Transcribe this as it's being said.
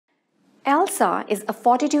Elsa is a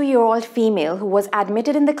 42-year-old female who was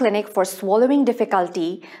admitted in the clinic for swallowing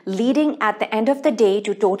difficulty, leading at the end of the day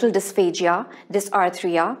to total dysphagia,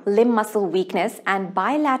 dysarthria, limb muscle weakness, and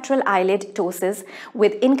bilateral eyelid ptosis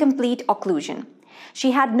with incomplete occlusion.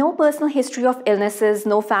 She had no personal history of illnesses,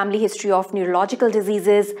 no family history of neurological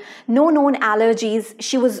diseases, no known allergies.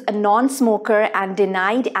 She was a non-smoker and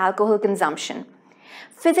denied alcohol consumption.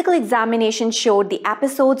 Physical examination showed the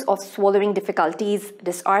episodes of swallowing difficulties,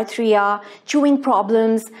 dysarthria, chewing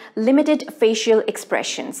problems, limited facial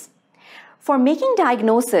expressions. For making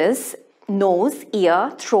diagnosis, nose,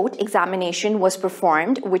 ear, throat examination was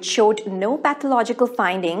performed, which showed no pathological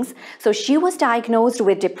findings, so she was diagnosed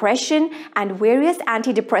with depression and various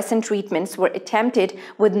antidepressant treatments were attempted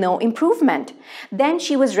with no improvement. Then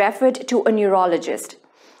she was referred to a neurologist.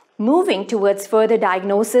 Moving towards further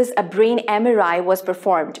diagnosis, a brain MRI was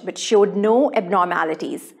performed but showed no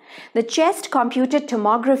abnormalities. The chest computed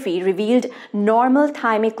tomography revealed normal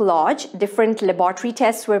thymic lodge. Different laboratory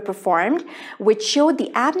tests were performed which showed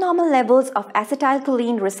the abnormal levels of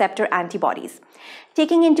acetylcholine receptor antibodies.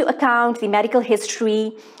 Taking into account the medical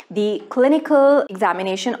history, the clinical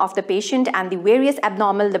examination of the patient, and the various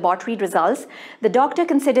abnormal laboratory results, the doctor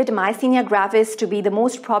considered myasthenia gravis to be the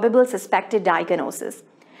most probable suspected diagnosis.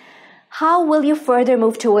 How will you further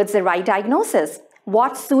move towards the right diagnosis?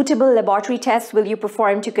 What suitable laboratory tests will you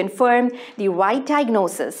perform to confirm the right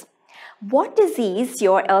diagnosis? What disease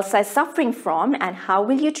your Elsa is suffering from, and how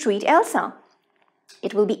will you treat Elsa?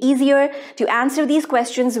 It will be easier to answer these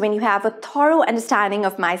questions when you have a thorough understanding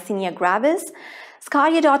of myasthenia gravis.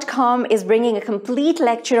 sqadia.com is bringing a complete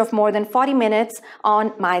lecture of more than 40 minutes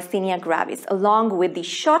on myasthenia gravis, along with the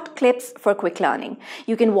short clips for quick learning.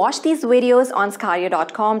 You can watch these videos on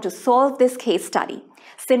sqadia.com to solve this case study.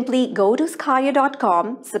 Simply go to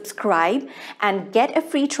sqadia.com, subscribe, and get a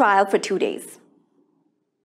free trial for 2 days.